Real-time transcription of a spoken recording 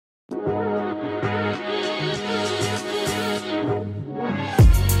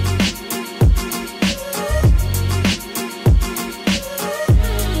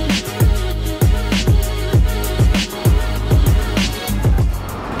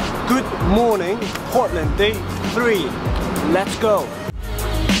Good morning, Portland, day 3. Let's go.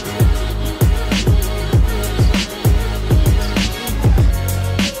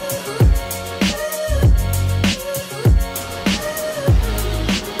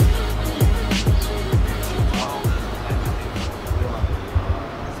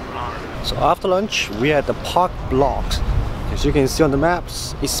 So after lunch, we are at the park blocks. As you can see on the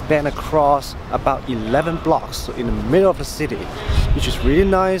maps, it spans across about 11 blocks, so in the middle of the city, which is really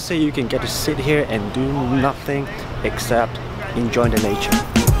nice. So you can get to sit here and do nothing except enjoy the nature.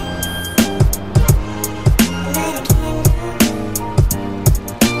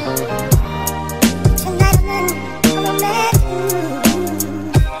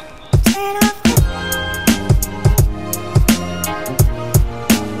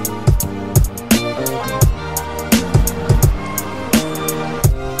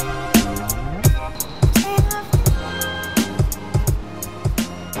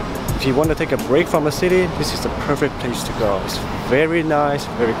 If you want to take a break from the city, this is the perfect place to go. It's very nice,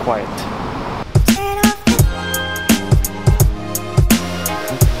 very quiet.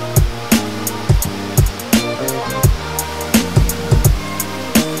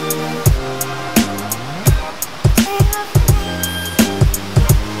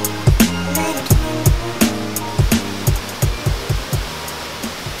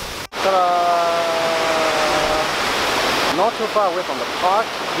 Not too far away from the park,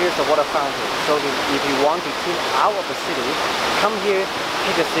 here's the water fountain. So if you want to tune out of the city, come here,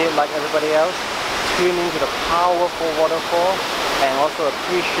 take a seat like everybody else, tune into the powerful waterfall, and also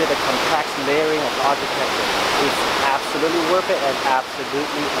appreciate the complex layering of architecture. It's absolutely worth it and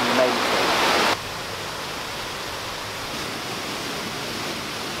absolutely amazing.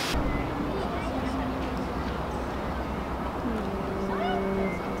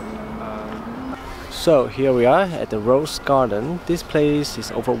 So here we are at the Rose Garden. This place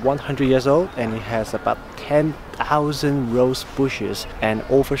is over 100 years old and it has about 10,000 rose bushes and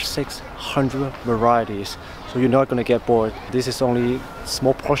over 600 varieties. So you're not gonna get bored. This is only a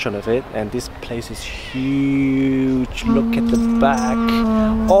small portion of it and this place is huge. Look at the back,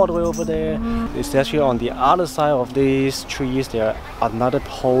 all the way over there. It's actually on the other side of these trees. There are another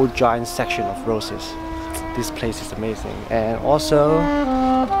whole giant section of roses. This place is amazing. And also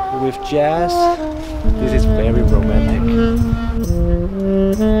with jazz, this is very romantic.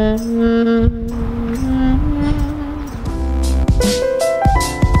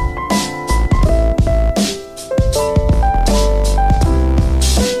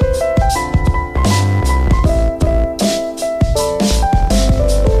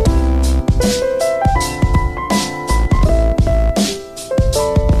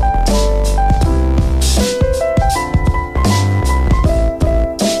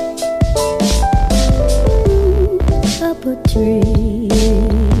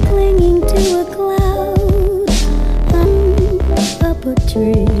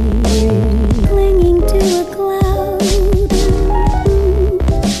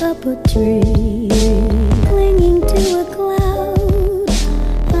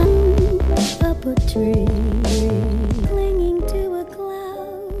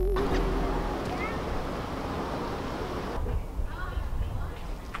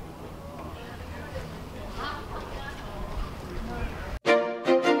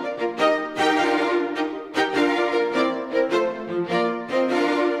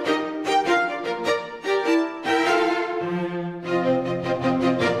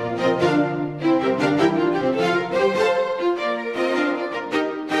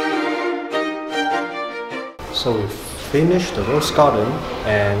 So we finished the rose garden,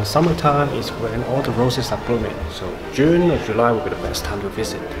 and summertime is when all the roses are blooming. So June or July will be the best time to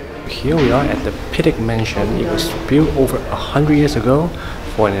visit. Here we are at the Pittock Mansion. It was built over 100 years ago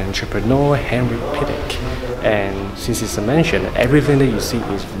for an entrepreneur, Henry Pittock. And since it's a mansion, everything that you see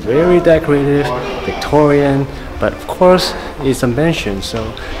is very decorative, Victorian, but of course it's a mansion, so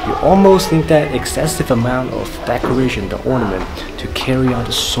you almost need that excessive amount of decoration, the ornament, to carry out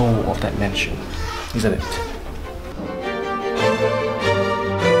the soul of that mansion, isn't it?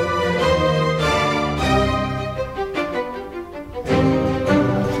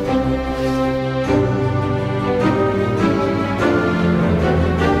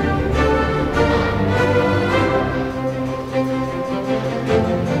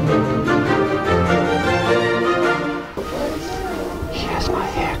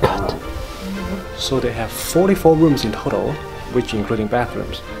 So they have 44 rooms in total, which including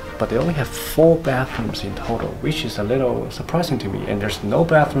bathrooms, but they only have 4 bathrooms in total, which is a little surprising to me, and there's no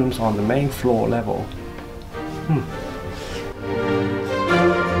bathrooms on the main floor level.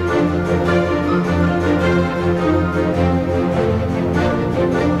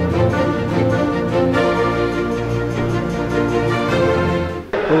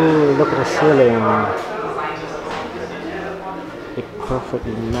 ceiling. It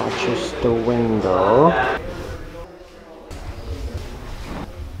perfectly matches the window.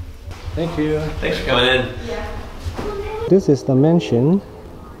 Thank you. Thanks for coming in. This is the mansion.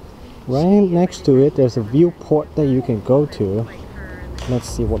 Right next to it, there's a viewport that you can go to. Let's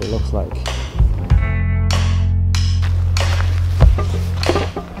see what it looks like.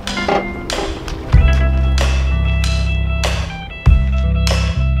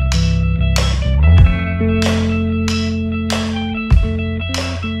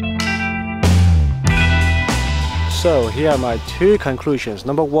 So here are my two conclusions.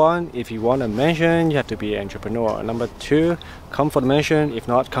 Number one, if you want a mansion, you have to be an entrepreneur. Number two, come for the mansion. If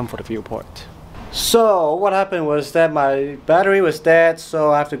not, come for the viewport. So what happened was that my battery was dead,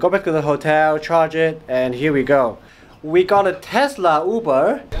 so I have to go back to the hotel, charge it, and here we go. We got a Tesla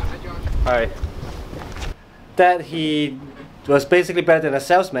Uber. Hi. That he was basically better than a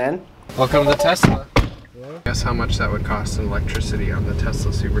salesman. Welcome to Tesla. Guess how much that would cost in electricity on the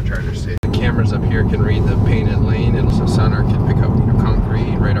Tesla supercharger station. The cameras up here can read the painted lane, and also sonar can pick up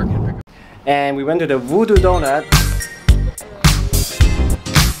concrete, radar can pick up. And we went to the Voodoo Donuts.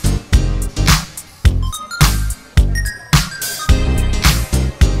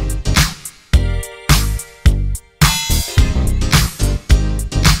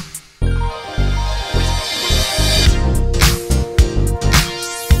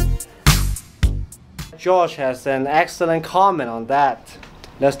 Josh has an excellent comment on that.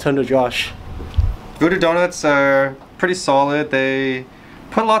 Let's turn to Josh. Voodoo Donuts are pretty solid. They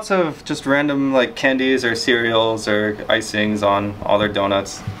put lots of just random like candies or cereals or icings on all their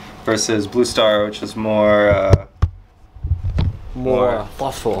donuts versus Blue Star, which is more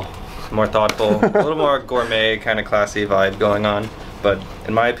thoughtful. More thoughtful, a little more gourmet, kind of classy vibe going on. But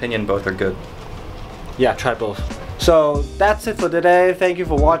in my opinion, both are good. Yeah, try both. So that's it for today. Thank you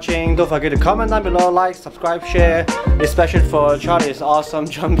for watching. Don't forget to comment down below, like, subscribe, share, especially for Charlie's awesome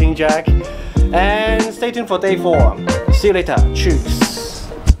jumping jack. And stay tuned for day 4. See you later. Tschüss.